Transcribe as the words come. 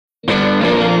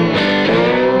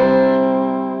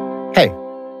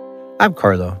I'm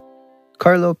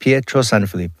Carlo Pietro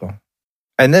Sanfilippo,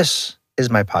 and this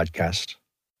is my podcast.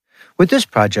 With this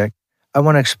project, I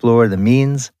want to explore the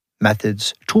means,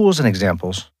 methods, tools, and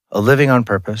examples of living on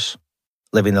purpose,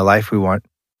 living the life we want,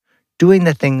 doing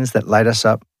the things that light us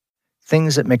up,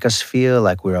 things that make us feel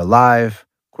like we're alive,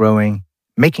 growing,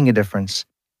 making a difference,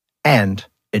 and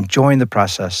enjoying the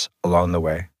process along the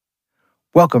way.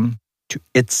 Welcome to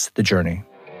It's the Journey.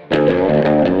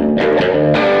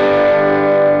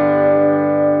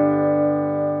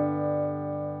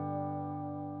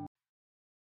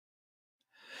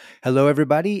 Hello,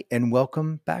 everybody, and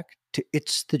welcome back to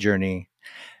It's the Journey.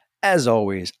 As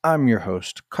always, I'm your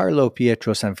host, Carlo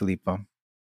Pietro Sanfilippo.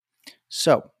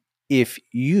 So, if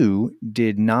you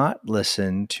did not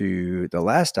listen to the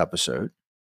last episode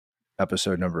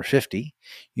number 50,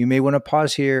 you may want to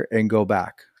pause here and go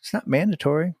back. It's not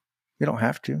mandatory. You don't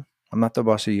have to. I'm not the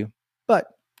boss of you. But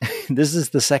this is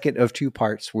the second of two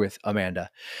parts with Amanda.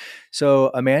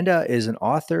 So, Amanda is an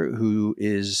author who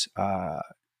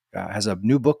has a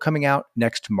new book coming out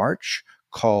next March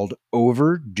called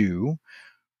Overdue: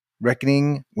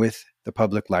 Reckoning with the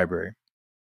Public Library.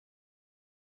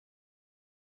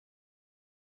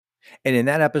 And in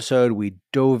that episode, we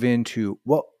dove into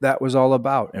what that was all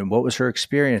about and what was her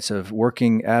experience of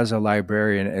working as a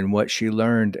librarian and what she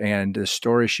learned and the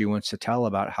story she wants to tell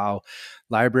about how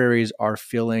libraries are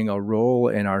filling a role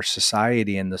in our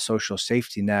society and the social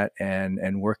safety net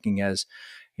and working as,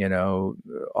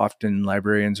 often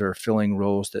librarians are filling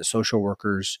roles that social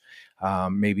workers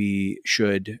maybe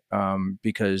should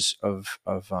because of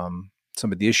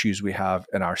some of the issues we have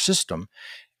in our system.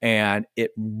 And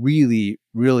it really,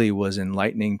 really was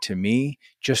enlightening to me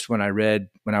just when I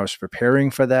was preparing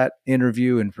for that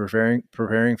interview and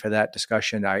preparing for that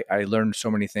discussion. I learned so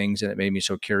many things and it made me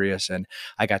so curious. And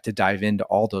I got to dive into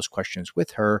all those questions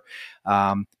with her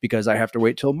because I have to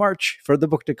wait till March for the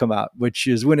book to come out, which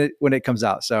is when it comes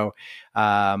out. So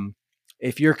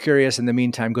if you're curious, in the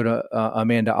meantime, go to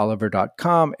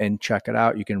amandaoliver.com and check it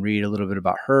out. You can read a little bit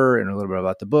about her and a little bit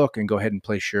about the book and go ahead and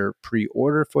place your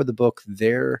pre-order for the book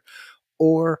there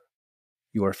or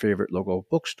your favorite local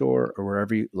bookstore or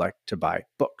wherever you like to buy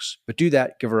books. But do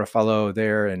that. Give her a follow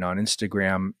there and on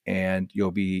Instagram, and you'll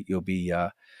be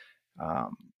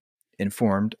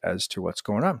informed as to what's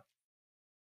going on.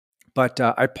 But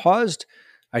I paused.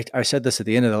 I said this at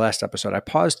the end of the last episode. I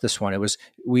paused this one. It was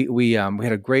we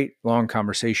had a great long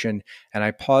conversation, and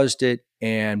I paused it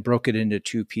and broke it into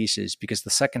two pieces because the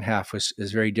second half is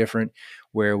very different,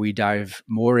 where we dive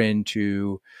more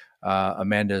into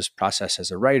Amanda's process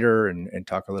as a writer and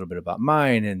talk a little bit about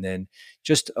mine, and then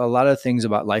just a lot of things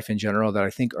about life in general that I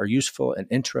think are useful and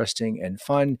interesting and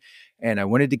fun. And I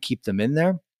wanted to keep them in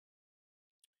there,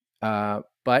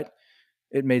 but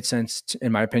it made sense,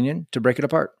 in my opinion, to break it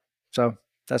apart. So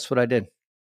that's what I did.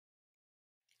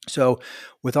 So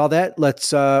with all that,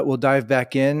 we'll dive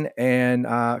back in and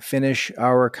finish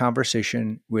our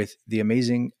conversation with the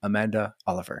amazing Amanda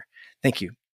Oliver. Thank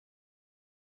you.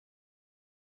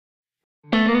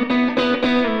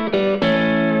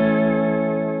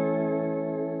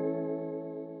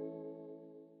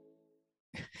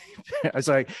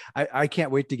 So I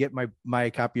can't wait to get my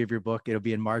copy of your book. It'll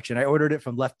be in March, and I ordered it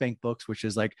from Left Bank Books, which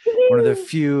is like one of the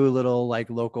few little like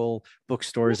local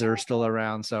bookstores that are still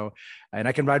around. So, and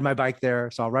I can ride my bike there.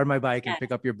 So I'll ride my bike and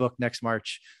pick up your book next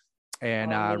March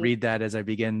and read that as I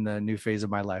begin the new phase of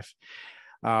my life.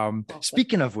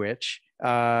 Speaking of which,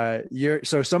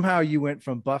 so somehow you went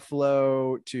from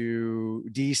Buffalo to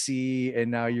DC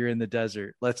and now you're in the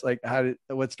desert. What's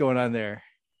going on there?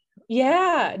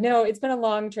 Yeah, no, it's been a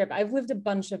long trip. I've lived a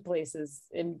bunch of places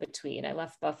in between. I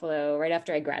left Buffalo right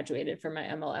after I graduated from my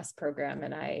MLS program,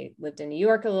 and I lived in New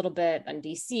York a little bit, then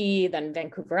DC, then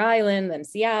Vancouver Island, then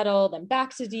Seattle, then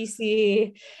back to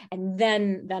DC, and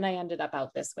then I ended up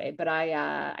out this way. But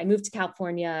I moved to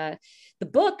California. The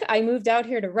book I moved out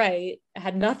here to write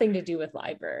had nothing to do with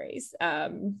libraries.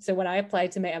 So when I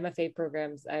applied to my MFA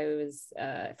programs,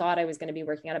 I thought I was going to be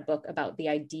working on a book about the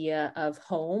idea of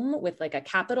home with like a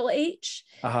capital H.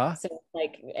 Uh-huh. So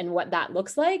like, and what that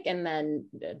looks like. And then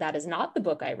that is not the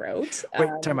book I wrote. Wait,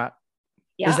 time out.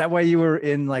 Yeah. Is that why you were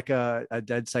in like a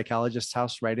dead psychologist's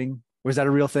house writing? Was that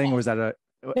a real thing? Or was that no,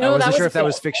 I wasn't sure if that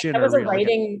was fiction or real.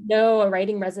 A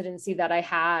writing residency that I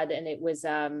had. And it was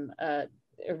a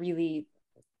really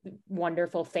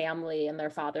wonderful family, and their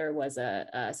father was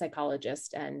a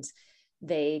psychologist, and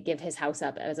they give his house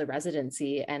up as a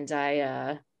residency. And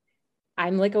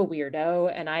I'm like a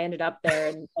weirdo, and I ended up there,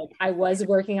 and like I was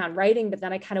working on writing, but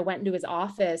then I kind of went into his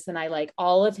office, and I like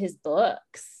all of his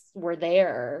books were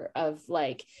there of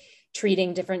like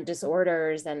treating different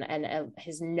disorders and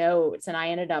his notes. And I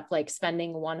ended up like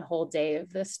spending one whole day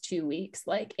of this 2 weeks,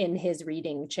 like in his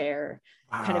reading chair,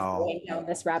 kind of Wow. going down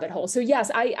this rabbit hole. So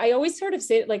yes, I always sort of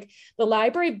say like the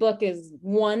library book is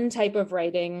one type of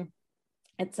writing.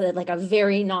 It's like a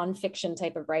very nonfiction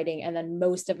type of writing. And then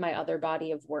most of my other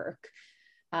body of work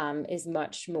is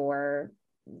much more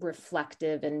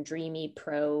reflective and dreamy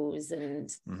prose. And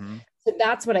so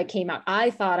that's what I came out. I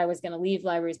thought I was going to leave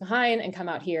libraries behind and come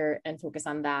out here and focus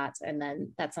on that. And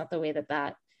then that's not the way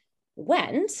that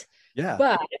went. Yeah.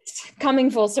 But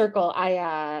coming full circle,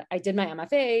 I did my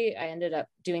MFA. I ended up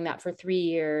doing that for 3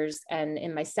 years. And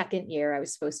in my second year, I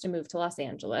was supposed to move to Los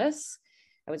Angeles.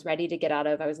 I was ready to get out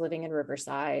of, I was living in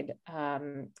Riverside.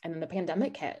 And then the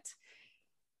pandemic hit.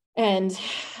 And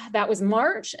that was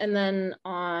March. And then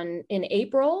in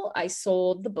April, I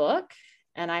sold the book,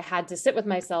 and I had to sit with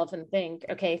myself and think,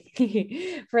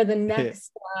 okay, for the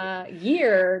next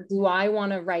year, do I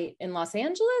want to write in Los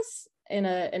Angeles, in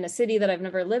a city that I've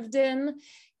never lived in,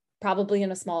 probably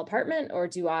in a small apartment, or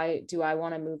do I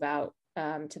want to move out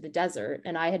to the desert?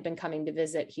 And I had been coming to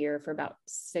visit here for about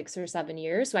 6 or 7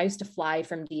 years. So I used to fly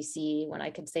from DC when I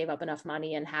could save up enough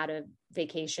money and had a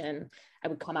vacation. I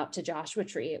would come out to Joshua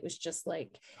Tree. It was just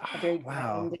like a very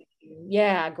grounding,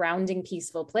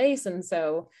 peaceful place. And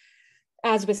so,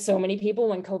 as with so many people,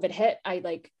 when COVID hit,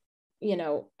 I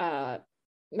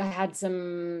had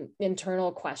some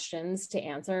internal questions to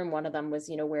answer. And one of them was,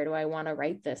 where do I want to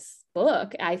write this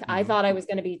book? I thought I was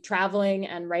going to be traveling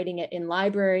and writing it in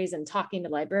libraries and talking to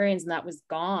librarians, and that was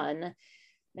gone.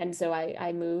 And so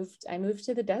I moved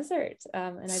to the desert.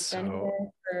 And I've been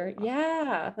here for,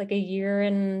 like a year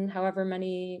and however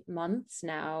many months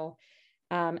now.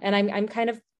 And I'm kind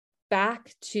of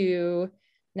back to,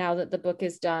 now that the book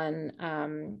is done,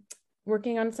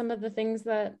 working on some of the things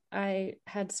that I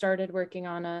had started working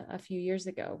on a few years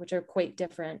ago, which are quite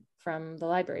different from the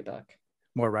library book.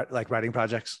 More like writing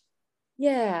projects?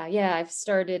 Yeah. I've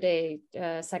started a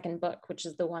second book, which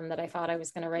is the one that I thought I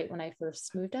was going to write when I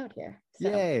first moved out here. So,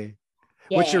 yay.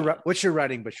 yeah. What's your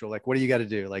writing ritual? Like, what do you got to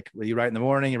do? Like, you write in the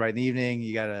morning, you write in the evening,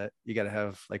 you gotta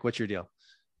have, like, what's your deal?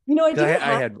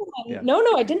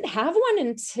 I didn't have one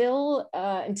until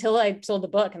I sold the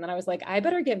book, and then I was like, I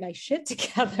better get my shit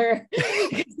together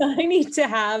because I need to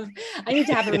have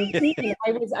a routine.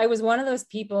 I was one of those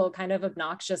people, kind of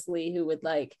obnoxiously, who would,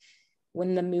 like,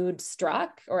 when the mood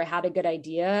struck or I had a good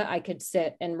idea, I could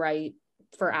sit and write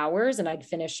for hours and I'd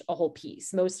finish a whole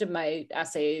piece. Most of my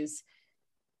essays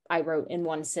I wrote in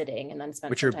one sitting and then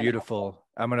spent. Which are beautiful.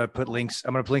 I'm gonna put links.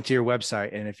 I'm gonna link to your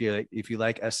website, and if you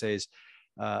like essays,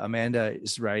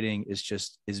 Amanda's writing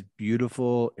is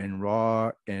beautiful and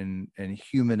raw and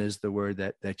human is the word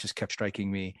that just kept striking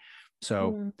me.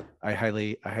 So I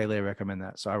highly recommend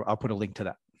that. So I'll put a link to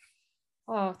that.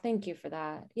 Oh, thank you for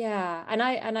that. Yeah. And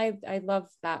I love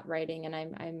that writing.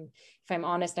 And if I'm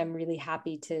honest, I'm really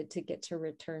happy to get to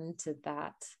return to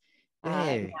that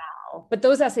now. But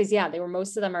those essays,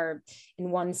 most of them are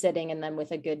in one sitting and then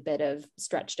with a good bit of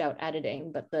stretched out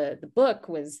editing. But the book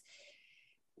was,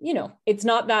 it's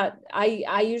not that.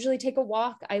 I usually take a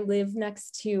walk. I live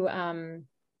next to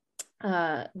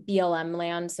BLM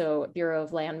land, so Bureau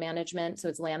of Land Management. So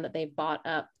it's land that they've bought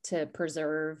up to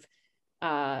preserve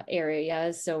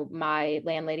areas. So my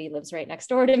landlady lives right next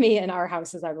door to me, and our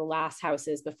houses are the last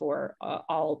houses before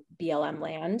all BLM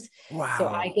land. Wow. So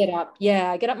I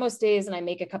get up most days and I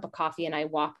make a cup of coffee and I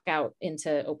walk out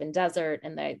into open desert,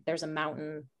 and there's a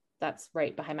mountain that's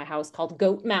right behind my house called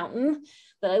Goat Mountain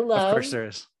that I love. Of course there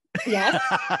is. Yes.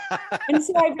 And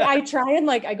so I try and,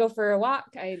 like, I go for a walk,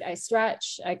 I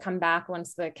stretch, I come back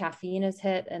once the caffeine is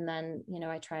hit, and then,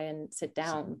 I try and sit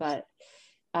down. But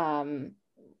and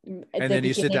then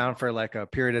you sit down for like a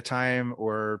period of time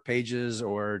or pages,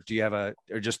 or do you have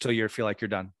or just till you feel like you're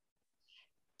done?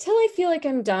 Till I feel like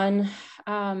I'm done.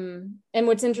 And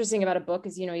what's interesting about a book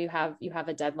is, you have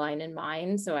a deadline in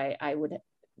mind. So I would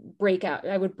break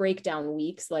down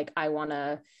weeks. Like, I want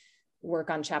to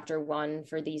work on chapter 1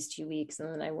 for these 2 weeks,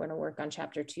 and then I want to work on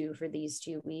chapter 2 for these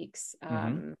 2 weeks.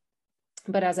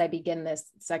 But as I begin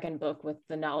this second book with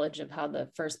the knowledge of how the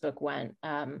first book went,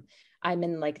 I'm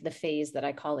in, like, the phase that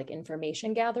I call, like,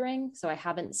 information gathering. So I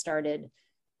haven't started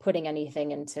putting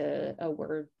anything into a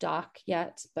Word doc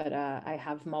yet, but I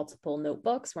have multiple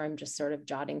notebooks where I'm just sort of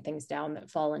jotting things down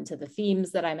that fall into the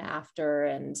themes that I'm after.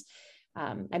 And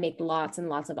I make lots and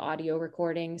lots of audio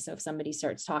recordings. So if somebody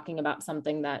starts talking about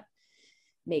something that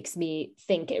makes me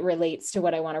think it relates to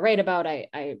what I want to write about,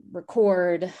 I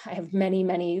record. I have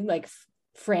many, like,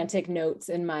 frantic notes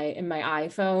in my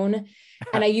iPhone.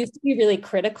 And I used to be really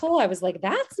critical. I was like,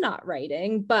 that's not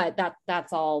writing, but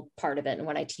that's all part of it. And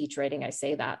when I teach writing, I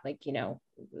say that, like,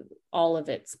 all of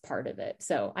it's part of it.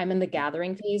 So I'm in the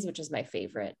gathering phase, which is my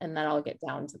favorite. And then I'll get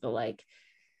down to the like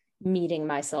meeting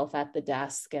myself at the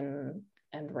desk and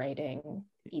writing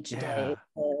each day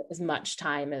for as much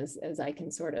time as I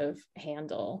can sort of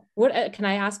handle. What can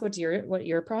I ask what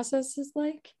your process is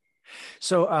like?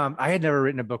 So I had never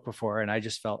written a book before, and I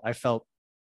felt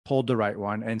pulled to write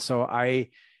one. And so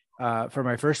for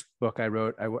my first book I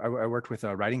wrote, I worked with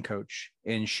a writing coach,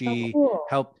 and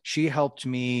Cool. she helped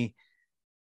me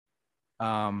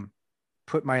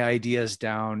put my ideas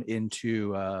down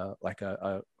into like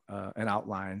an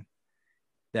outline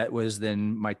that were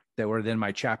then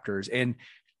my chapters. And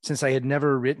since I had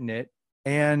never written it,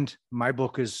 and my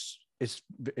book it's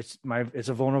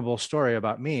a vulnerable story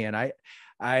about me, and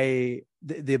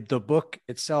the book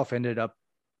itself ended up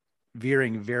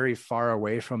veering very far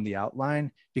away from the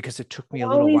outline because it took me a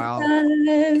little while.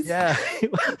 Does. Yeah.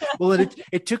 Well,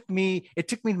 it took me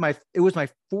it was my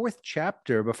fourth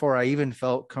chapter before I even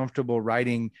felt comfortable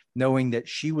writing, knowing that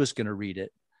she was going to read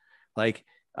it. Like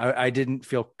I didn't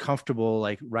feel comfortable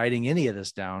like writing any of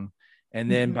this down. And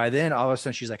then by then, all of a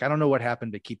sudden she's like, I don't know what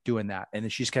happened, but keep doing that. And then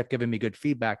she's kept giving me good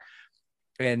feedback.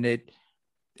 And it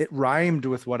rhymed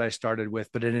with what I started with,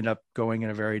 but it ended up going in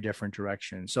a very different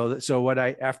direction. So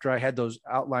after I had those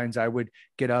outlines, I would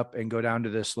get up and go down to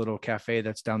this little cafe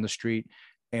that's down the street.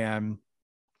 And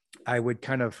I would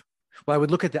I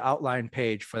would look at the outline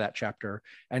page for that chapter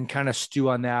and kind of stew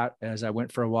on that as I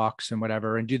went for walks and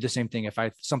whatever, and do the same thing. If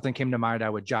something came to mind, I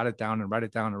would jot it down and write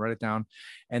it down and write it down.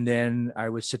 And then I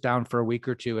would sit down for a week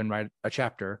or two and write a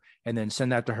chapter and then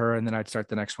send that to her. And then I'd start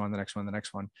the next one.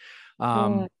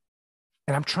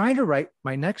 And I'm trying to write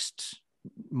my next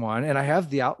one, and I have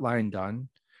the outline done.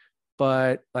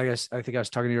 But like I think I was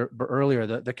talking to you earlier,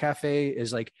 the cafe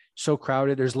is like so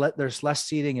crowded. There's less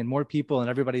seating and more people, and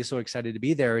everybody's so excited to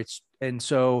be there. And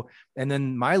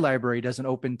then my library doesn't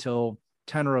open till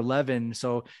 10 or 11.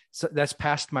 So that's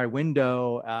past my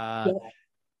window.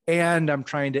 And I'm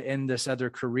trying to end this other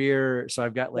career. So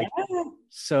I've got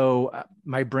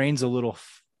my brain's a little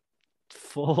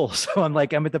full. So I'm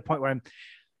at the point where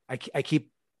I keep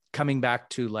coming back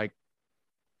to like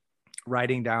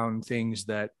writing down things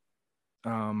that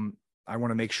I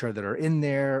want to make sure that are in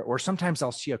there. Or sometimes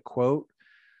I'll see a quote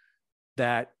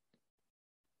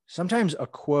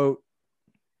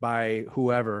by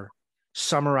whoever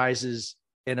summarizes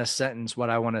in a sentence what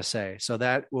I want to say. So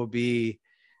that will be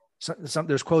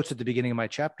there's quotes at the beginning of my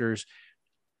chapters,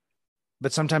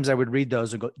 but sometimes I would read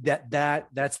those and go,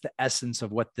 that's the essence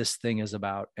of what this thing is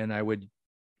about. And I would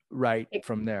write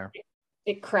from there.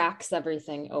 It cracks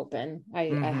everything open. I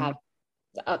have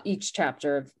each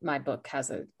chapter of my book has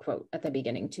a quote at the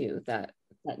beginning too that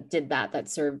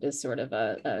served as sort of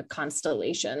a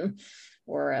constellation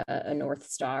or a North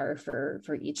Star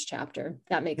for each chapter.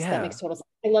 That makes total sense.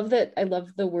 I love that. I love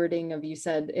the wording of, you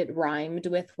said it rhymed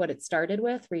with what it started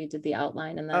with, where you did the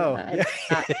outline. And then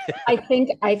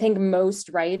I think most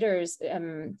writers,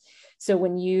 so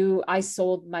when I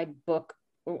sold my book,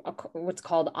 what's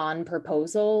called on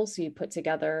proposal. So you put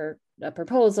together a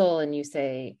proposal and you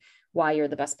say why you're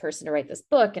the best person to write this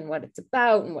book and what it's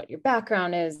about and what your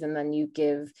background is. And then you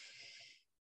give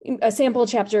a sample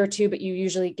chapter or two, but you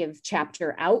usually give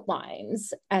chapter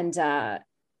outlines. And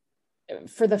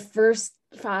for the first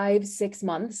 5-6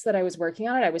 months that I was working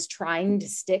on it, I was trying to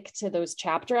stick to those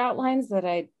chapter outlines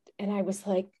and I was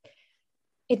like,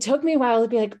 it took me a while to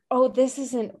be like, oh, this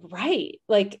isn't right.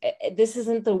 Like, this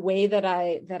isn't the way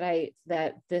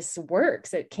that this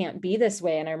works. It can't be this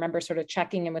way. And I remember sort of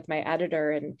checking in with my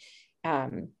editor and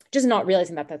just not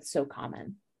realizing that that's so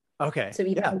common. Okay. So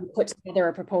even when you put together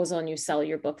a proposal and you sell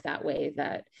your book that way,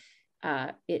 that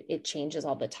it changes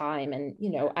all the time. And,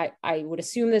 I would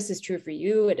assume this is true for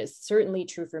you. It is certainly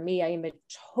true for me. I am a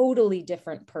totally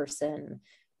different person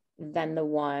than the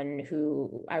one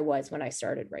who I was when I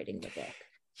started writing the book.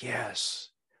 Yes.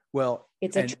 Well,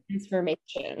 it's a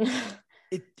transformation.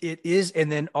 It is.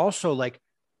 And then also, like,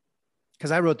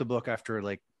 because I wrote the book after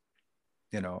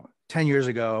 10 years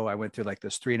ago, I went through like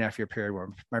this 3.5-year period where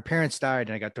my parents died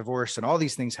and I got divorced and all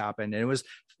these things happened. And it was,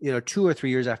 2 or 3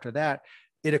 years after that,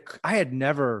 I had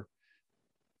never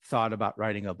thought about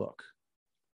writing a book.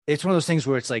 It's one of those things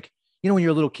where it's like, when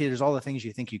you're a little kid, there's all the things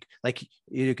you think you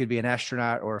could be an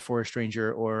astronaut or a forest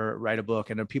ranger or write a book,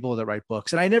 and there are people that write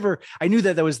books. And I knew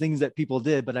that was things that people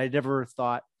did, but I never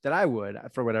thought that I would,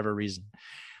 for whatever reason.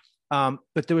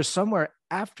 But there was somewhere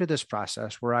after this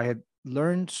process where I had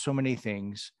learned so many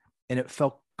things and it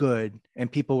felt good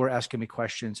and people were asking me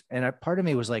questions. And part of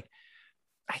me was like,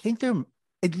 I think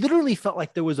it literally felt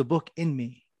like there was a book in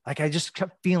me. Like I just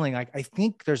kept feeling like, I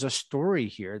think there's a story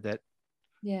here that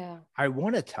I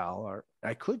want to tell, or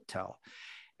I could tell,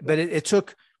 but it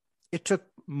took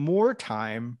more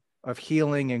time of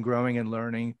healing and growing and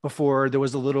learning before there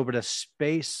was a little bit of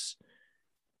space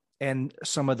and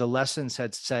some of the lessons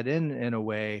had set in a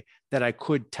way that I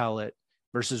could tell it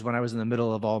versus when I was in the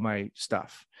middle of all my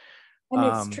stuff. And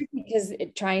it's tricky because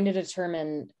trying to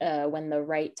determine when the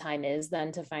right time is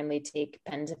then to finally take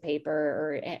pen to paper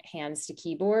or hands to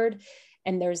keyboard.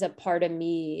 And there's a part of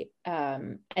me,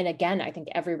 and again, I think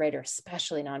every writer,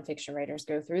 especially nonfiction writers,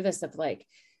 go through this of like,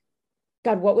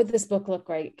 God, what would this book look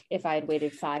like if I had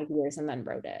waited 5 years and then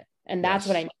wrote it? And that's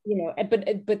what I, but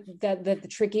the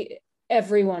tricky,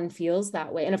 everyone feels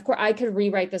that way. And of course I could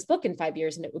rewrite this book in 5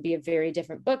 years and it would be a very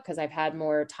different book because I've had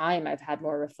more time, I've had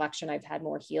more reflection, I've had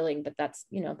more healing, but that's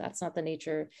not the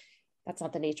nature. That's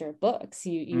not the nature of books.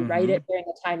 You write it during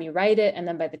the time you write it. And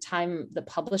then by the time the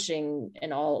publishing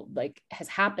and all like has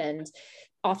happened,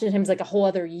 oftentimes like a whole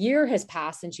other year has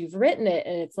passed since you've written it.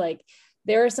 And it's like,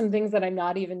 there are some things that I'm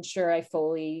not even sure I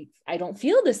don't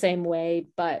feel the same way,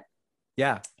 but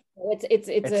yeah, it's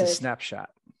a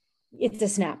snapshot. It's a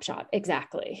snapshot.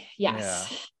 Exactly.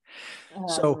 Yes. Yeah.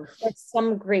 So there's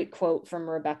some great quote from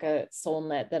Rebecca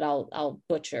Solnit that I'll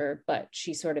butcher, but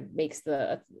she sort of makes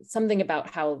something about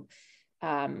how,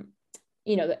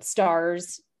 that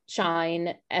stars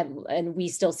shine and we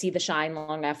still see the shine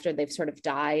long after they've sort of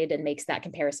died, and makes that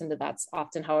comparison that's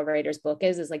often how a writer's book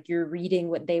is like you're reading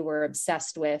what they were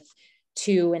obsessed with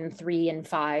 2 and 3 and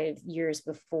 5 years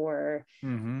before,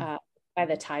 by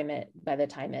the time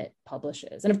it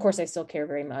publishes. And of course I still care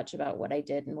very much about what I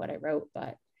did and what I wrote,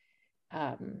 but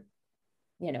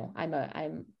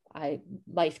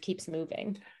life keeps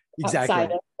moving. Exactly.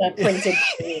 Outside of the printed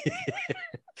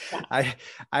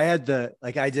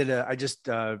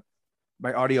yeah.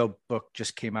 My audio book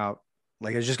just came out.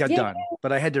 Like I just got done,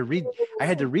 but I had to read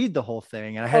the whole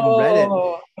thing and I hadn't read it.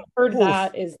 I've heard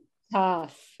that is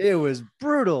tough. It was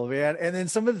brutal, man. And then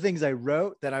some of the things I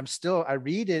wrote that I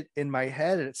read it in my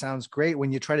head and it sounds great.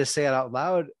 When you try to say it out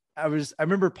loud, I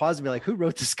remember pausing, be like, who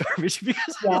wrote this garbage?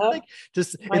 Because like,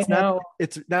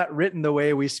 it's not written the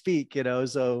way we speak,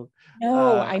 so.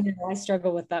 No, I know I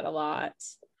struggle with that a lot.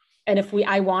 And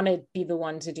I want to be the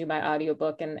one to do my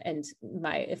audiobook and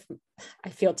if I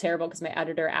feel terrible because my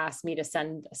editor asked me to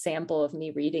send a sample of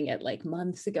me reading it like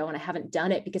months ago and I haven't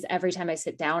done it because every time I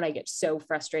sit down, I get so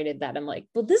frustrated that I'm like,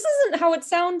 well, this isn't how it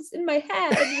sounds in my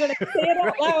head when I say it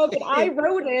out loud, but I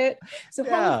wrote it. So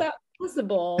how is that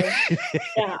possible?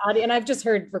 Yeah. And I've just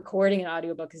heard recording an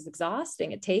audiobook is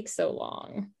exhausting. It takes so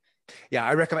long. Yeah.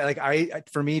 I recommend,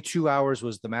 for me, 2 hours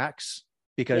was the max.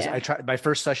 Because I tried my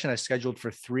first session, I scheduled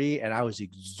for 3 and I was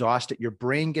exhausted. Your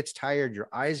brain gets tired, your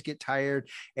eyes get tired.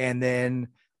 And then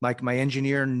like my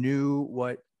engineer knew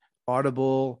what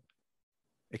Audible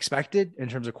expected in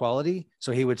terms of quality.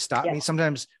 So he would stop me.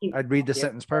 Sometimes I'd read the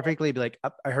sentence perfectly, be like,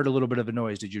 I heard a little bit of a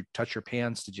noise. Did you touch your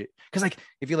pants? Because like,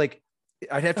 if you like,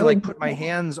 I'd have to put my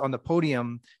hands on the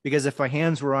podium because if my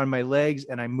hands were on my legs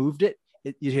and I moved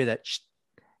you'd hear that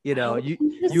you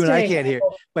and I can't hear,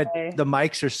 but the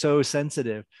mics are so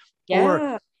sensitive.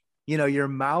 Or, your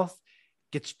mouth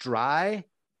gets dry. Of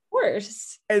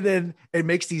course. And then it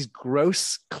makes these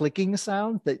gross clicking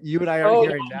sounds that you and I aren't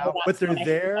hearing now, but they're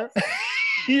there.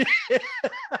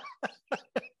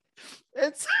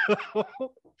 It's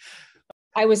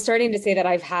I was starting to say that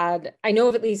I know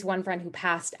of at least one friend who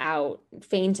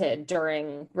fainted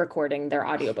during recording their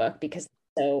audiobook because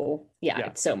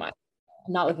it's so much.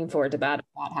 I'm not looking forward to that if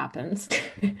that happens.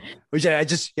 Which I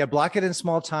just block it in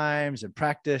small times and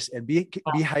practice and be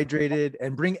hydrated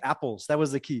and bring apples. That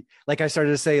was the key. Like I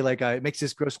started to say, it makes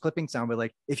this gross clipping sound, but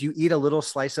like if you eat a little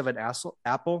slice of an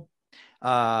apple,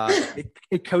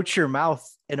 it coats your mouth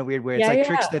in a weird way. It's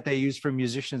tricks that they use for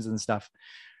musicians and stuff.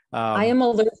 I am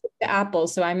allergic to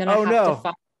apples, so I'm gonna have to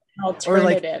find an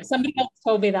alternative. Somebody else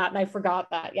told me that and I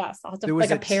forgot that. Yes, I'll have to like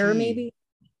a pear maybe.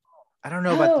 I don't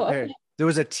know about the pear. Okay. There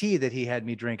was a tea that he had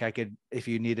me drink. I could, if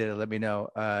you needed it, let me know.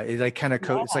 It like kind of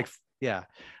coat. It's like,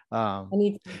 I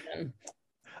need something.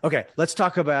 Okay, let's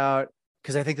talk about,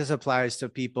 because I think this applies to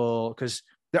people. Because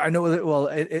I know that. Well,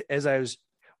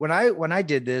 when I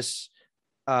did this,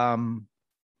 again,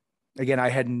 I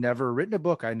had never written a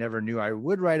book. I never knew I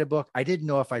would write a book. I didn't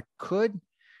know if I could.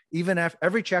 Even after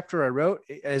every chapter I wrote,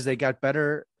 as they got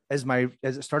better, as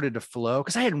it started to flow,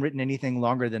 because I hadn't written anything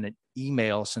longer than an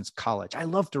email since college. I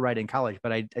loved to write in college,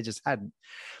 but I just hadn't.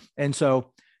 And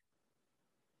so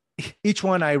each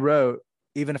one I wrote,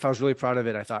 even if I was really proud of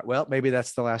it, I thought, well, maybe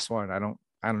that's the last one.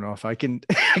 I don't know if I can,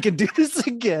 I can do this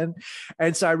again.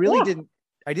 And so Yeah.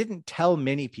 I didn't tell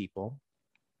many people.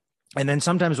 And then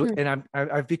sometimes, Mm.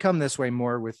 and I've become this way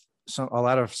more with a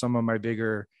lot of some of my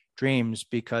bigger dreams,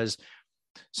 because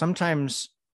sometimes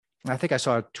I think I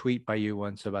saw a tweet by you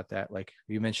once about that. Like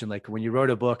you mentioned, like when you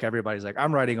wrote a book, everybody's like,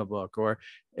 I'm writing a book. Or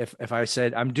if I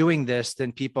said I'm doing this,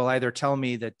 then people either tell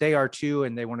me that they are too,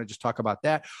 and they want to just talk about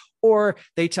that, or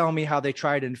they tell me how they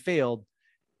tried and failed.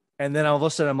 And then all of a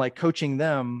sudden I'm like coaching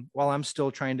them while I'm still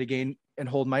trying to gain and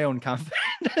hold my own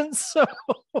confidence. So,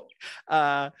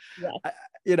 uh, Yeah.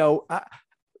 you know,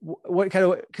 what kind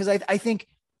of, cause I think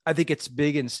it's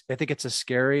big, and I think it's a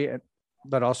scary,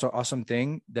 but also awesome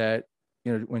thing that,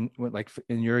 you know, when like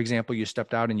in your example, you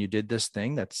stepped out and you did this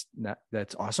thing, that's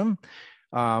awesome.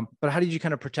 But how did you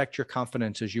kind of protect your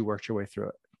confidence as you worked your way through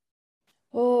it?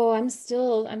 Oh, I'm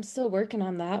still working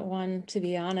on that one, to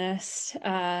be honest.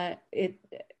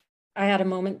 I had a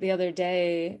moment the other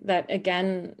day that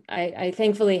again, I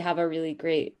thankfully have a really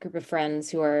great group of friends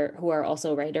who are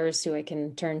also writers who I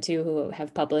can turn to who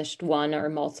have published one or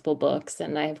multiple books,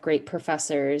 and I have great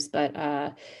professors. But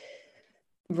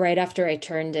right after I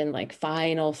turned in like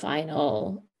final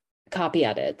copy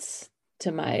edits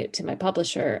to my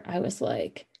publisher, I was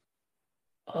like,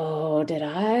 oh, did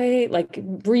I like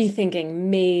rethinking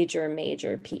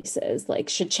major pieces? Like,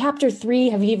 should chapter three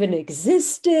have even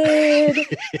existed?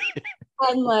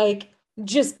 I'm like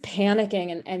just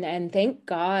panicking and thank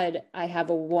God I have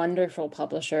a wonderful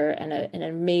publisher and an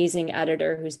amazing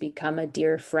editor who's become a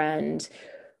dear friend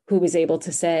who was able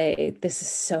to say this is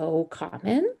so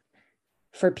common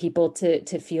for people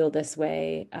to feel this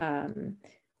way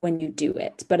when you do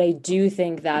it. But I do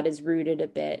think that is rooted a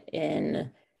bit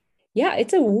in, yeah,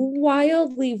 it's a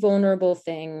wildly vulnerable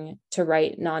thing to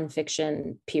write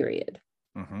nonfiction, period.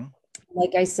 Mm-hmm.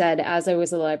 Like I said, as I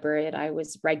was a librarian, I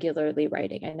was regularly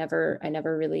writing. I never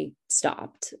really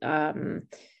stopped.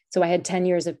 So I had 10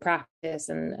 years of practice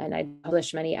and I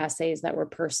published many essays that were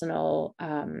personal.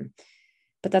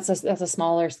 But that's a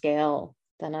smaller scale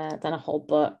than a whole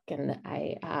book. And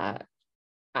I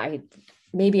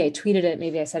maybe I tweeted it,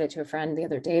 maybe I said it to a friend the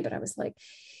other day, but I was like,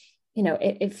 you know,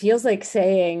 it feels like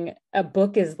saying a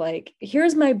book is like,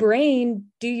 here's my brain.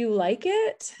 Do you like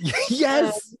it? Um,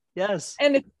 Yes. Yes.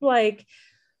 and it's like,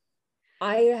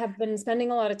 I have been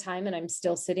spending a lot of time and I'm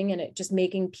still sitting in it, just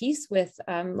making peace with,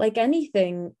 like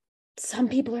anything, some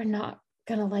people are not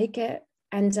going to like it.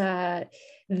 And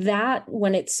that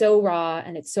when it's so raw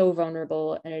and it's so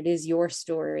vulnerable and it is your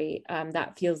story,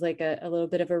 that feels like a little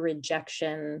bit of a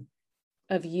rejection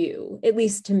of you, at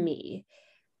least to me.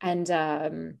 And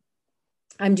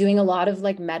I'm doing a lot of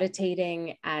like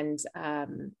meditating and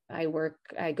I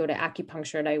go to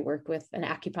acupuncture and I work with an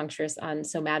acupuncturist on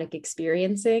somatic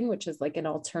experiencing, which is like an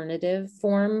alternative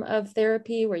form of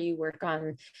therapy where you work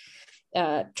on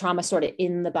trauma sort of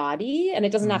in the body. And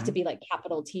it doesn't have to Mm-hmm. be like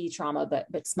capital T trauma,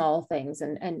 but small things.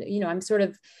 And, you know, I'm sort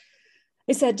of,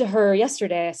 I said to her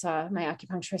yesterday, I saw my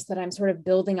acupuncturist that I'm sort of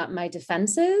building up my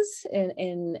defenses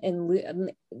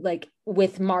in like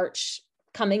with March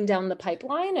coming down the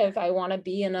pipeline if I want to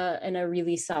be in a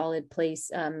really solid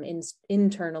place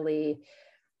internally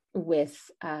with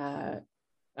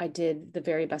I did the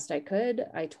very best I could.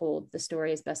 I told the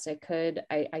story as best I could.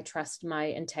 I trust my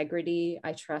integrity.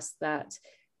 I trust that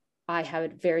I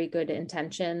had very good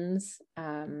intentions.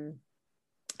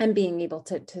 And being able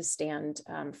to stand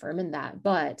firm in that.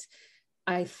 But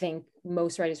I think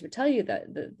most writers would tell you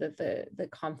that the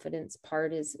confidence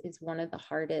part is one of the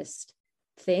hardest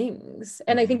things.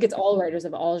 And I Mm-hmm. think it's all writers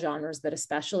of all genres, but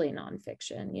especially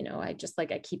nonfiction. You know, I just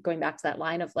like I keep going back to that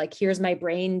line of like, here's my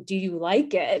brain, do you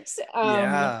like it?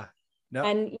 Yeah. No.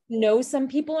 And you know, some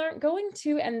people aren't going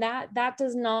to, and that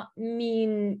does not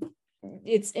mean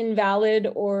it's invalid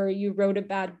or you wrote a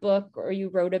bad book or you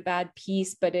wrote a bad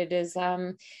piece, but it is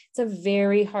it's a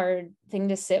very hard thing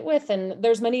to sit with, and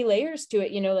there's many layers to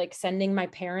it, you know, like sending my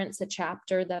parents a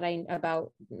chapter that I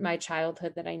about my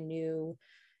childhood that I knew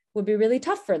would be really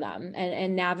tough for them,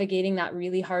 and navigating that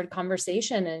really hard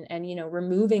conversation and you know,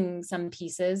 removing some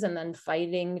pieces and then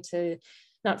fighting to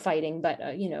not fighting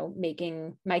but you know,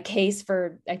 making my case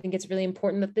for I think it's really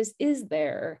important that this is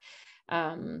there.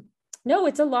 No,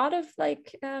 it's a lot of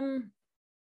like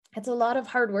it's a lot of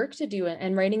hard work to do,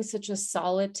 and writing such a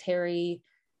solitary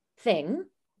thing,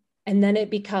 and then it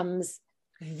becomes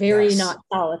very Yes. not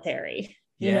solitary,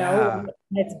 you know,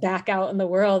 Yeah. it's back out in the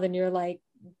world and you're like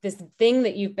this thing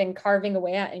that you've been carving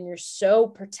away at and you're so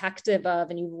protective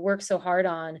of and you've worked so hard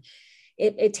on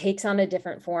it takes on a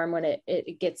different form when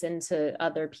it gets into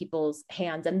other people's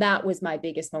hands. And that was my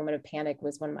biggest moment of panic,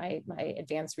 was when my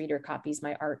advanced reader copies,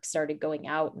 my ARC started going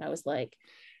out and I was like,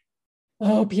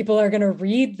 oh, people are going to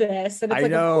read this. And it's I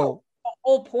like, of course, know. the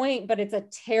whole point, but it's a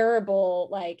terrible,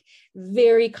 like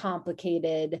very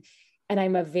complicated. And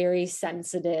I'm a very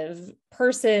sensitive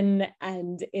person.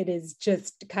 And it is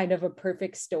just kind of a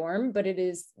perfect storm. But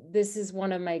this is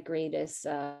one of my greatest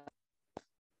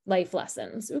life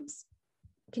lessons. Oops.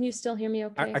 Can you still hear me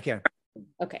okay? I can.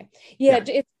 Okay. Yeah,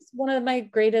 it's one of my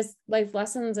greatest life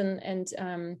lessons.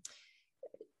 And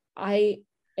I,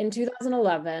 in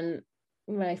 2011,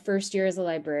 my first year as a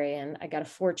librarian, I got a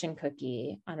fortune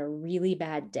cookie on a really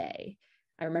bad day.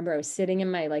 I remember I was sitting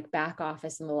in my like back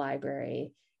office in the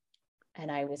library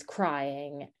and I was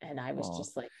crying and I was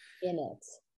just like in it.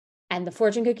 And the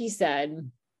fortune cookie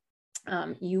said,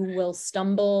 you will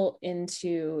stumble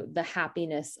into the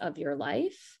happiness of your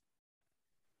life.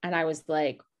 And I was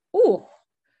like, ooh,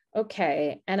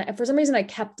 okay. And for some reason I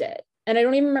kept it. And I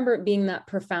don't even remember it being that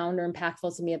profound or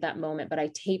impactful to me at that moment, but I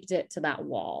taped it to that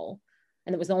wall.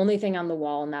 And it was the only thing on the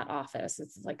wall in that office.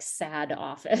 It's like sad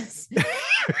office. Yeah.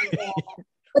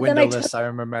 But Windowless,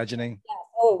 I'm imagining.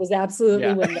 Oh, it was absolutely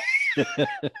windowless.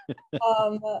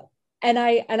 Um, and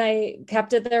I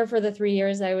kept it there for the 3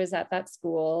 years I was at that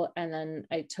school. And then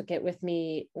I took it with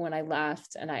me when I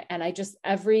left. And I just,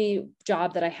 every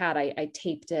job that I had, I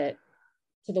taped it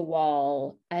to the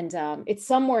wall. And it's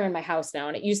somewhere in my house now.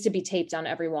 And it used to be taped on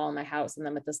every wall in my house. And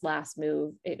then with this last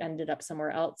move, it ended up somewhere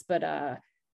else. But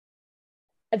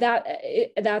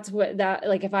that's what that,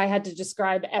 like, if I had to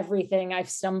describe everything I've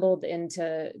stumbled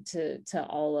into to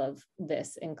all of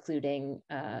this, including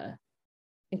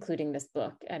this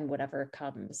book and whatever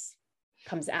comes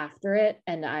after it.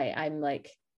 And I'm like,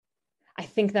 I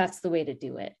think that's the way to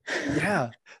do it. Yeah,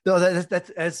 no,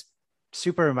 that's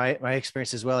super my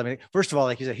experience as well. I mean, first of all,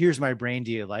 like you said, here's my brain,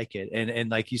 do you like it? And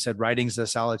like you said, writing's a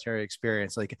solitary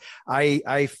experience. Like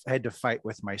I had to fight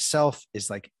with myself, is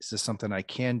this something I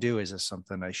can do? Is this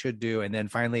something I should do? And then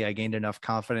finally I gained enough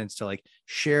confidence to like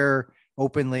share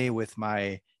openly with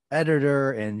my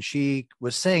editor, and she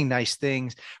was saying nice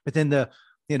things, but then the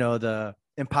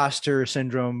imposter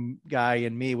syndrome guy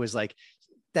in me was like,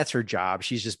 that's her job.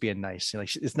 She's just being nice.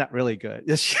 Like, it's not really good.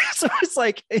 So it's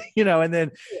like,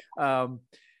 and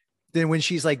then when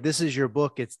she's like, this is your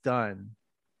book, it's done.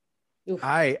 Oof.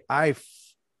 I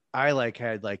like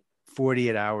had like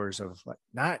 48 hours of like,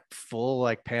 not full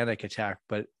like panic attack,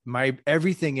 but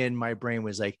everything in my brain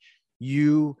was like,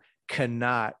 you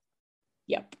cannot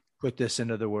put this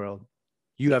into the world.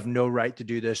 You have no right to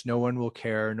do this. No one will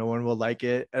care. No one will like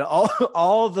it. And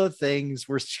all the things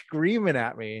were screaming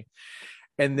at me.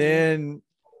 And then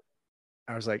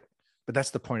I was like, but that's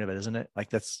the point of it, isn't it? Like,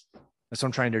 that's what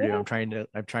I'm trying to do.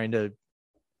 I'm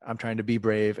trying to be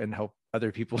brave and help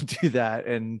other people do that.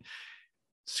 And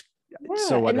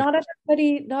so and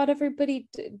not everybody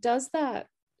does that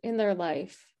in their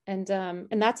life. And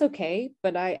that's okay.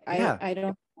 But I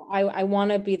don't, I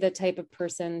want to be the type of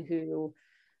person who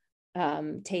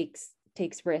takes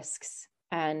risks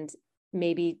and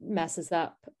maybe messes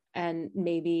up and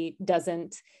maybe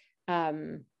doesn't.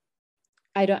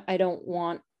 I don't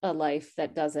want a life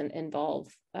that doesn't involve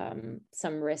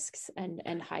some risks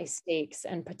and high stakes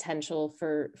and potential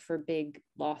for big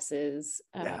losses.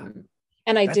 And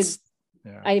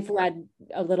I've read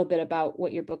a little bit about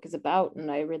what your book is about, and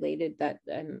I related that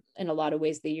in a lot of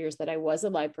ways the years that I was a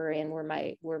librarian were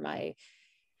my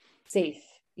safe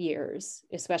years,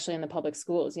 especially in the public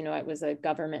schools. It was a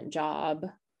government job.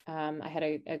 I had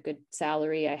a good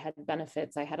salary. I had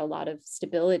benefits. I had a lot of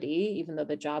stability, even though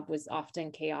the job was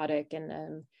often chaotic.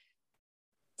 And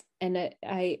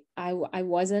I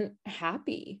wasn't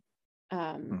happy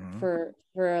for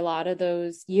a lot of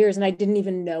those years, and I didn't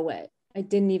even know it.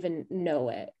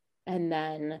 And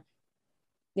then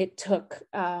it took.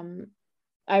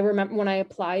 I remember when I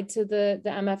applied to the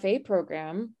MFA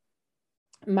program,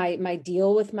 my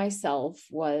deal with myself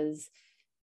was,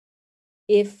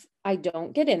 if I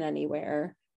don't get in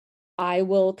anywhere, I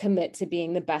will commit to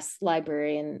being the best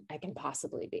librarian I can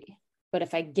possibly be. But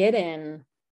if I get in,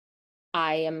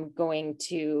 I am going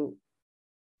to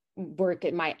work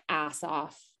at my ass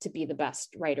off to be the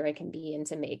best writer I can be and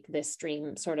to make this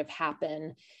dream sort of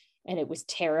happen. And it was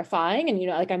terrifying. And,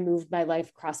 like, I moved my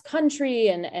life cross country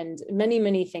and many,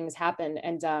 many things happened.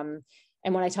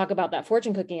 And when I talk about that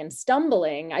fortune cookie and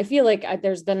stumbling, I feel like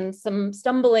there's been some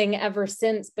stumbling ever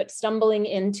since, but stumbling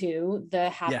into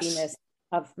the happiness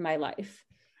of my life.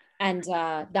 And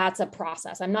that's a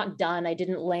process. I'm not done. I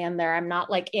didn't land there. I'm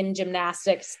not like in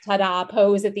gymnastics, ta-da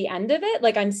pose at the end of it.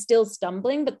 Like, I'm still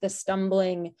stumbling, but the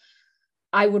stumbling,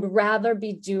 I would rather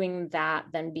be doing that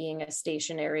than being a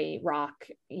stationary rock,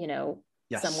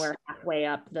 somewhere halfway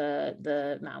up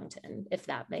the mountain, if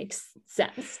that makes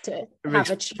sense to It have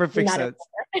makes a perfect sense.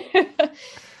 metaphor.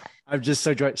 I'm just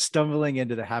so stumbling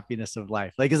into the happiness of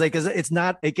life. Like, it's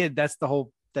not, again, that's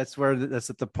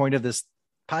the point of this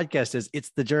podcast is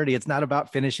it's the journey. It's not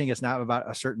about finishing. It's not about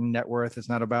a certain net worth. It's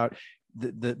not about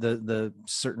the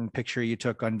certain picture you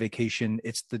took on vacation.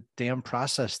 It's the damn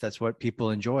process. That's what people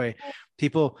enjoy.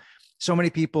 So many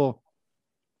people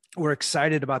were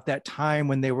excited about that time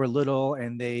when they were little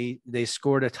and they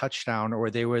scored a touchdown, or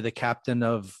they were the captain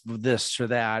of this or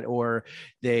that, or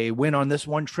they went on this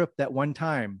one trip that one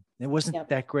time. It wasn't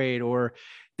that great, or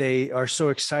they are so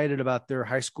excited about their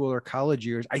high school or college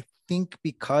years. I think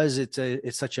because it's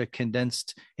such a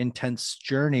condensed, intense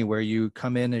journey where you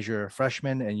come in as you're a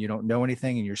freshman and you don't know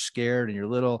anything and you're scared and you're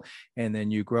little, and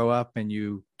then you grow up and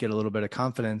you get a little bit of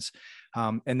confidence.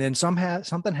 And then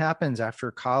something happens after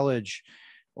college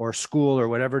or school or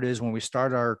whatever it is, when we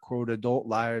start our quote adult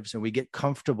lives and we get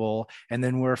comfortable, and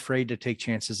then we're afraid to take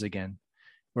chances again.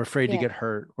 We're afraid to get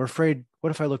hurt. We're afraid, what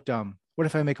if I look dumb? What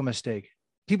if I make a mistake?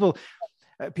 People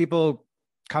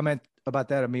comment about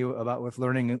that at me about with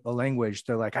learning a language.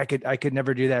 They're like, I could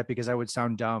never do that because I would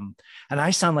sound dumb. And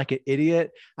I sound like an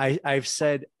idiot.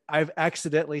 I've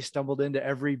accidentally stumbled into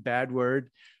every bad word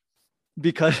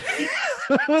because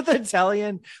with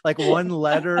Italian, like one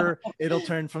letter, it'll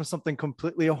turn from something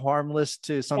completely harmless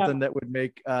to something that would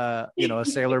make, a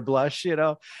sailor blush,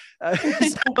 so,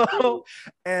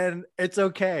 and it's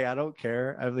okay. I don't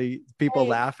care. I mean, people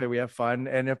laugh and we have fun.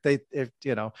 And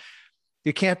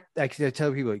you can't, I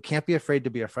tell people, you can't be afraid to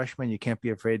be a freshman. You can't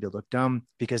be afraid to look dumb,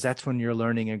 because that's when you're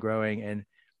learning and growing. And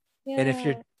if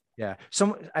you're, there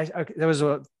was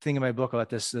a thing in my book about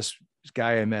this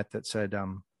guy I met that said,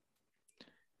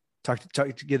 talk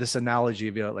to give this analogy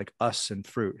of, like us and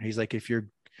fruit. He's like, if you're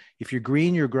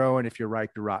green, you're growing. If you're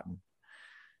ripe, you're rotten.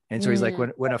 And so he's like,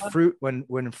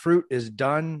 when fruit is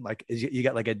done, like you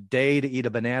got like a day to eat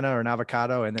a banana or an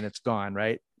avocado, and then it's gone,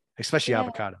 right? Especially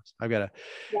avocados. I'm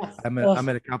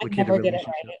in a complicated relationship.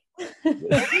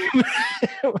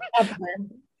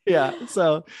 Yeah.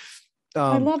 So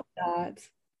I love that.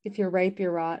 If you're ripe,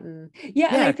 you're rotten.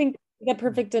 Yeah. And I think the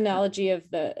perfect analogy of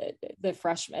the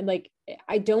freshman, like,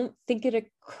 I don't think it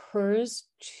occurs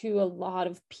to a lot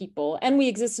of people, and we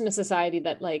exist in a society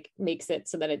that like makes it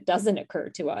so that it doesn't occur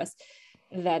to us,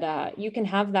 that you can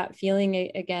have that feeling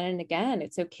again and again.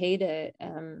 It's okay to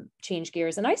change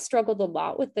gears. And I struggled a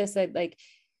lot with this.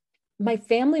 My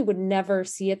family would never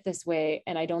see it this way,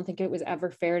 and I don't think it was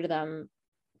ever fair to them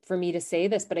for me to say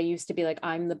this, but I used to be like,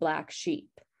 I'm the black sheep.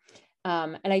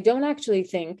 And I don't actually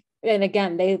think, and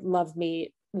again, they love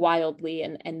me wildly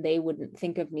and they wouldn't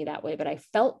think of me that way, but I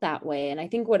felt that way. And I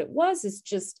think what it was is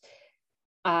just,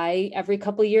 every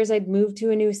couple of years I'd move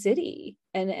to a new city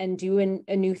and do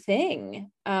a new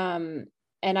thing. And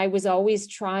I was always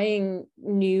trying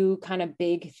new kind of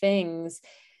big things.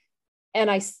 And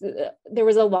there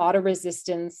was a lot of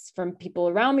resistance from people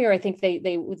around me, or I think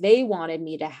they wanted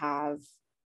me to have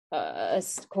a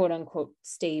quote unquote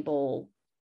stable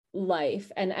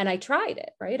life. And I tried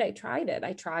it, right? I tried it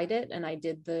and I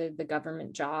did the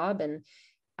government job. And,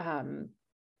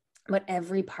 but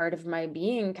every part of my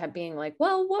being kept being like,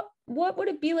 well, what would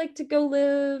it be like to go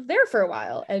live there for a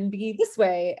while and be this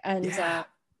way? And,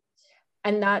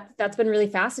 and that's been really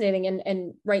fascinating.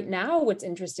 And right now what's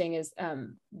interesting is,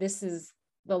 this is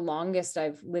the longest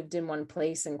I've lived in one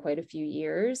place in quite a few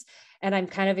years. And I'm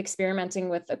kind of experimenting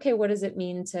with, okay, what does it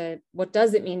mean to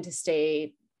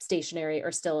stay stationary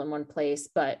or still in one place,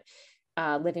 but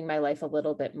living my life a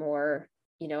little bit more,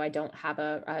 I don't have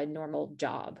a normal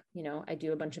job, I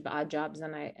do a bunch of odd jobs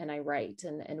and I write,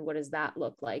 and what does that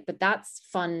look like? But that's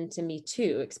fun to me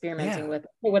too, experimenting with,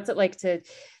 hey, what's it like to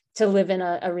live in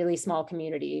a really small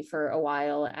community for a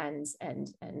while and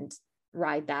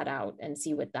ride that out and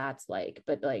see what that's like.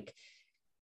 But like,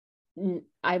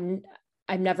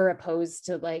 I'm never opposed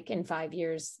to, like, in 5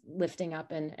 years lifting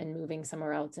up and moving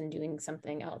somewhere else and doing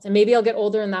something else. And maybe I'll get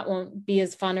older and that won't be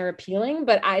as fun or appealing,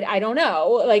 but I don't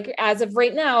know. Like, as of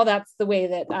right now, that's the way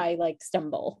that I like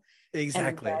stumble.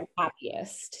 Exactly. And I'm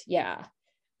happiest. Yeah.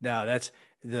 No, that's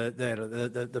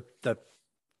the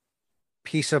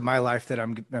piece of my life that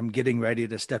I'm getting ready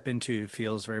to step into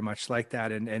feels very much like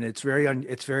that. And it's very,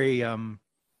 it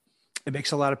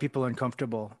makes a lot of people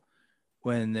uncomfortable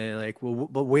when they're like, well,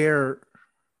 but where,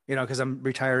 because I'm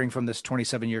retiring from this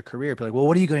 27-year career. But like, well,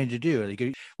 what are you going to do?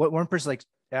 Like, what one person like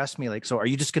asked me, like, so are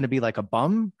you just going to be like a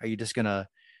bum? Are you just going to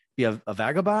be a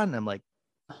vagabond? And I'm like,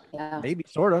 maybe,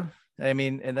 sort of. I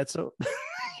mean, and that's so,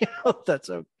 that's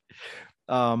so.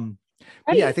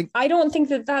 But yeah, I Right. think, I don't think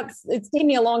that it's taken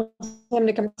me a long time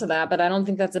to come to that, but I don't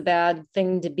think that's a bad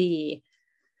thing to be.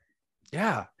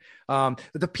 yeah.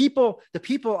 The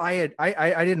people I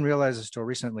didn't realize this till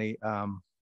recently.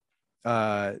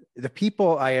 The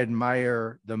people I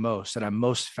admire the most, that I'm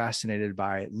most fascinated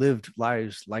by, lived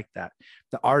lives like that.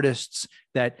 The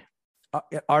that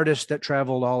artists that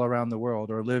traveled all around the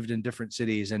world or lived in different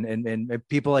cities, and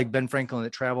people like Ben Franklin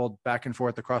that traveled back and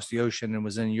forth across the ocean and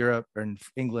was in Europe and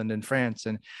England and France,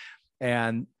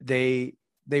 and they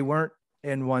weren't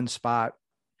in one spot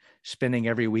spending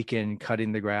every weekend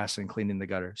cutting the grass and cleaning the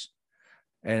gutters.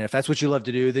 And if that's what you love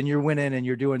to do, then you're winning and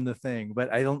you're doing the thing.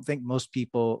 But I don't think most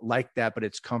people like that, but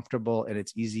it's comfortable and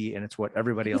it's easy and it's what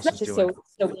everybody else That's is just doing.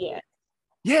 so be it.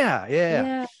 Yeah, yeah.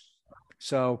 Yeah.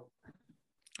 So,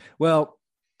 well,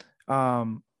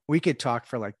 we could talk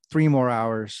for like 3 more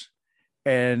hours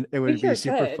and it We would be sure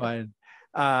super could. fun.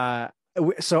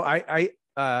 So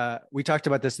we talked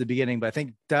about this at the beginning, but I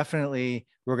think definitely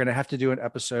we're going to have to do an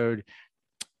episode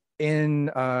in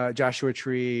Joshua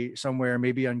Tree somewhere,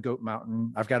 maybe on Goat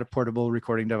Mountain. I've got a portable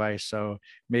recording device, so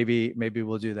maybe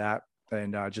we'll do that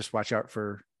and just watch out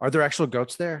for. Are there actual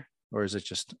goats there, or is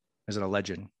it a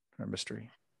legend or a mystery?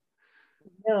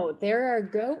 No, there are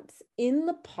goats in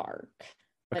the park,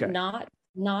 but Okay,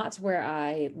 not where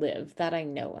I live that I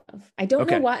know of. I don't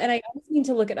know okay, why, and I always need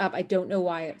to look it up. I don't know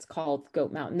why it's called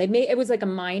Goat Mountain. They made it was like a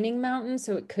mining mountain,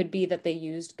 so it could be that they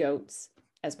used goats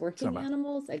as working somehow.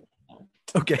 animals. I don't know.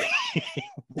 Okay.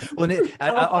 Well,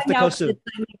 I'll off the find out coast by the of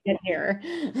time we get here.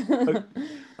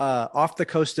 off the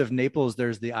coast of Naples,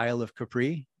 there's the Isle of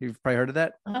Capri. You've probably heard of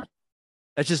that. Uh,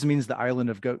 That just means the island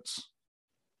of goats.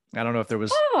 I don't know if there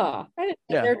was. oh, I didn't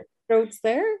know Yeah, there are goats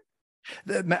there.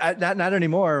 not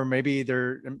anymore. Maybe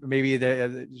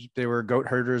they were goat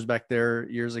herders back there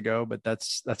years ago, but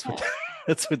that's what Yeah.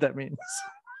 that's what that means.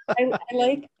 I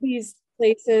like these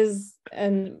places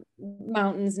and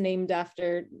mountains named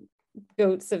after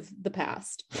goats of the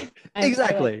past. I like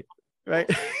Exactly. Right.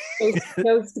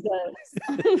 ghost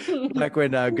goats. Back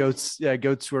when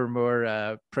goats were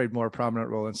more played more prominent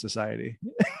role in society.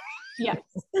 Yes.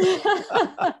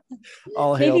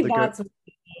 All hail Maybe the goat. that's what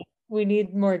we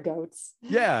need more goats.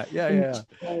 Yeah.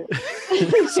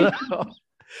 So,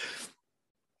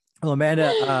 well,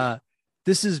 Amanda,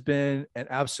 this has been an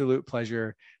absolute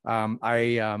pleasure.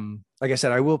 Like I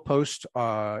said, I will post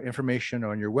information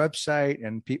on your website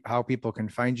and how people can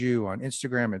find you on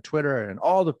Instagram and Twitter and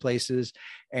all the places.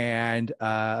 And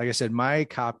like I said, my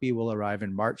copy will arrive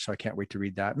in March, so I can't wait to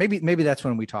read that. Maybe that's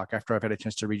when we talk, after I've had a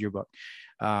chance to read your book.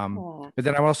 But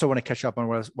then I also want to catch up on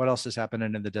what else is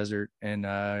happening in the desert and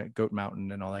Goat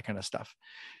Mountain and all that kind of stuff.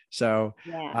 So,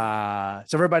 Yeah.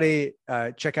 so everybody,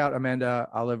 check out Amanda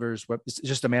Oliver's web. It's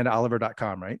just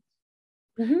amandaoliver.com, right?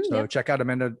 So Yep. check out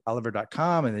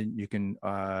amandaoliver.com, and then you can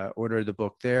order the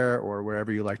book there or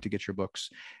wherever you like to get your books.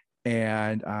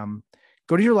 And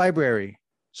go to your library,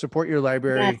 support your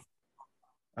library.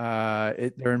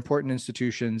 Yes. They're important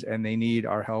institutions, and they need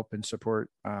our help and support.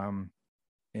 And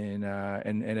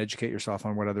educate yourself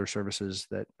on what other services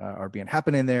that are being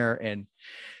happening there, and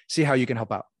see how you can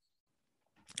help out.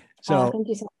 So Thank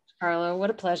you so much, Carlo.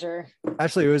 What a pleasure.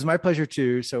 absolutely, it was my pleasure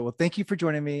too. So, well, thank you for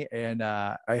joining me, and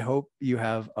I hope you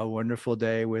have a wonderful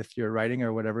day with your writing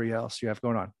or whatever else you have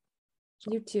going on.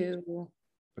 So, You too.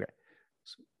 okay.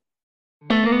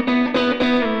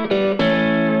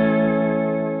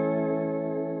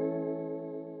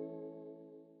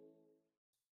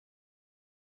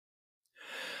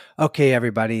 Okay,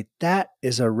 everybody, that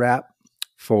is a wrap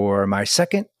for my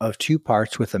second of 2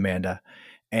 parts with Amanda,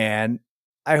 and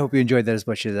I hope you enjoyed that as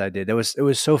much as I did. It was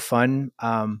so fun.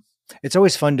 It's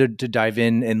always fun to dive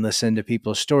in and listen to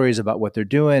people's stories about what they're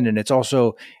doing, and it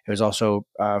was also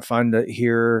fun to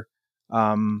hear.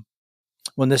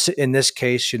 When in this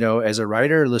case, as a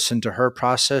writer, listen to her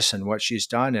process and what she's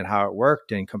done and how it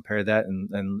worked, and compare that,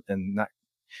 and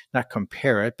not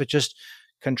compare it, but just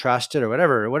contrast it, or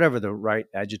whatever the right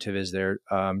adjective is there,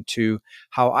 to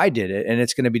how I did it. And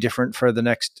it's going to be different for the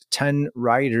next 10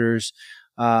 writers,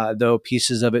 though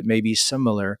pieces of it may be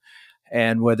similar.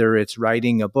 And whether it's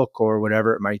writing a book or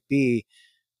whatever it might be,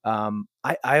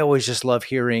 I always just love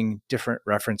hearing different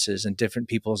references and different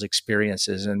people's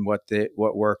experiences, and what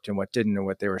worked and what didn't, and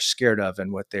what they were scared of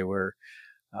and what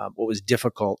was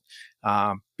difficult.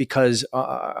 Because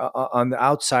on the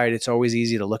outside, it's always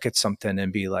easy to look at something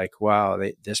and be like, wow,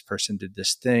 this person did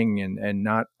this thing, and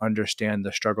not understand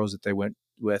the struggles that they went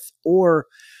with, or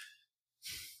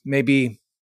maybe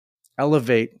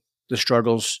elevate the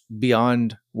struggles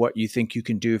beyond what you think you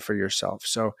can do for yourself.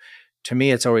 So to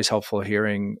me, it's always helpful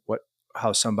hearing what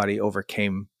how somebody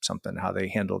overcame something, how they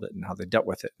handled it, and how they dealt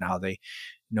with it, and how they,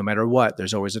 no matter what,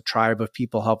 there's always a tribe of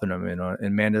people helping them. In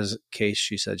Amanda's case,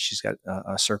 she said she's got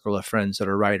a circle of friends that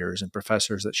are writers and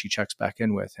professors that she checks back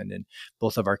in with. And in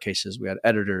both of our cases, we had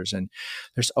editors, and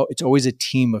it's always a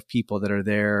team of people that are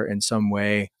there in some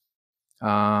way,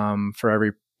 for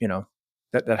every,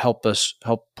 that help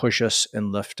push us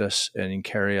and lift us and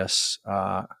carry us,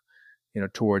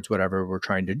 towards whatever we're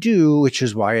trying to do, which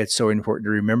is why it's so important to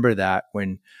remember that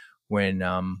when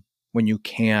you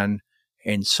can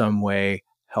in some way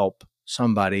help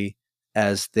somebody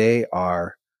as they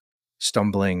are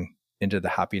stumbling into the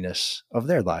happiness of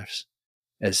their lives,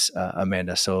 as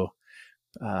Amanda so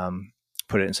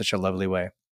put it in such a lovely way.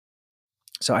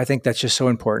 So I think that's just so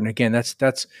important. Again,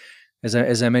 that's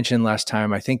as I mentioned last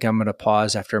time, I think I'm going to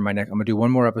pause after I'm going to do one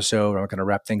more episode. I'm going to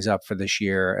wrap things up for this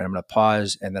year, and I'm going to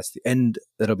pause, and that's the end.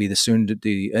 That'll be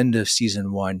the end of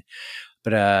season 1.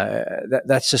 But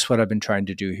that's just what I've been trying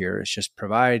to do here, is just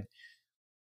provide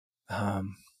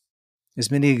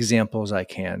as many examples as I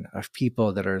can of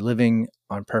people that are living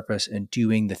on purpose and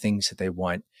doing the things that they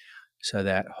want, so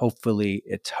that hopefully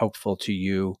it's helpful to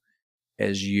you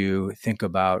as you think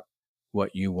about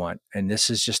what you want. And this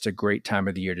is just a great time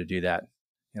of the year to do that.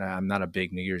 I'm not a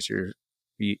big New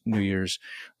Year's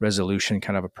resolution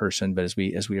kind of a person, but as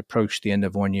we approach the end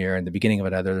of one year and the beginning of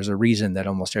another, there's a reason that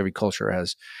almost every culture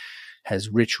has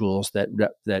rituals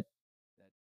that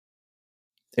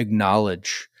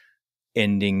acknowledge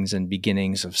endings and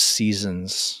beginnings of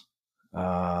seasons,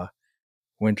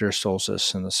 winter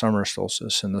solstice and the summer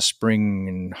solstice and the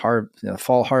spring and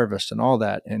fall harvest and all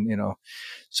that. And,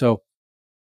 so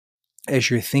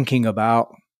as you're thinking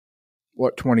about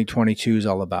what 2022 is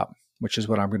all about, which is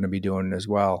what I'm going to be doing as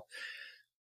well,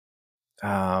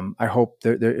 I hope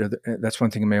that's one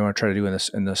thing I may want to try to do in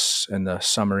the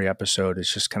summary episode,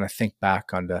 is just kind of think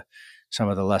back onto some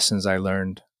of the lessons I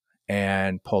learned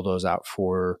and pull those out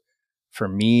for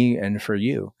me and for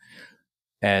you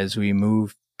as we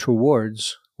move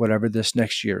towards whatever this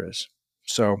next year is.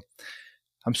 So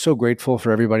I'm so grateful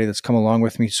for everybody that's come along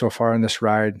with me so far on this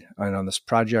ride and on this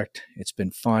project. It's been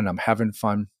fun. I'm having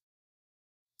fun.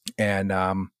 And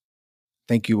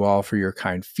thank you all for your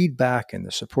kind feedback and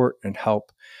the support and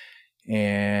help.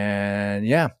 And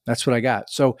yeah, that's what I got.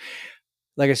 So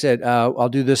like I said, I'll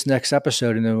do this next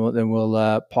episode, and then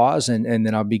we'll pause, and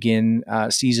then I'll begin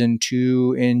season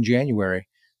 2 in January.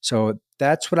 So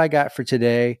that's what I got for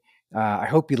today. I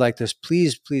hope you like this.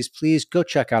 Please, please, please go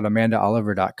check out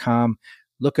amandaoliver.com.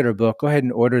 Look at her book. Go ahead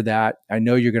and order that. I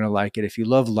know you're going to like it. If you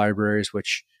love libraries,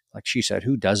 which, like she said,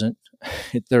 who doesn't?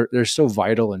 They're so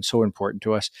vital and so important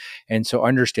to us. And so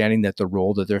understanding that the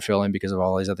role that they're filling because of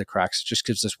all these other cracks just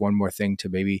gives us one more thing to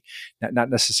maybe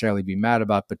not necessarily be mad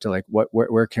about, but to like,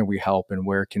 where can we help, and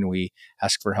where can we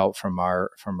ask for help from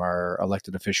our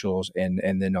elected officials, and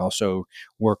then also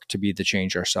work to be the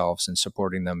change ourselves and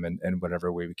supporting them in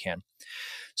whatever way we can.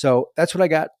 So that's what I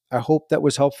got. I hope that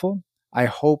was helpful. I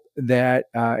hope that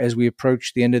as we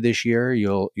approach the end of this year,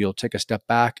 you'll take a step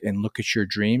back and look at your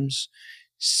dreams,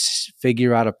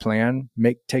 figure out a plan,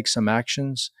 take some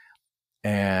actions,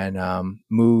 and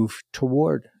move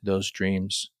toward those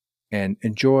dreams and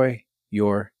enjoy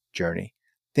your journey.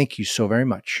 Thank you so very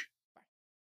much.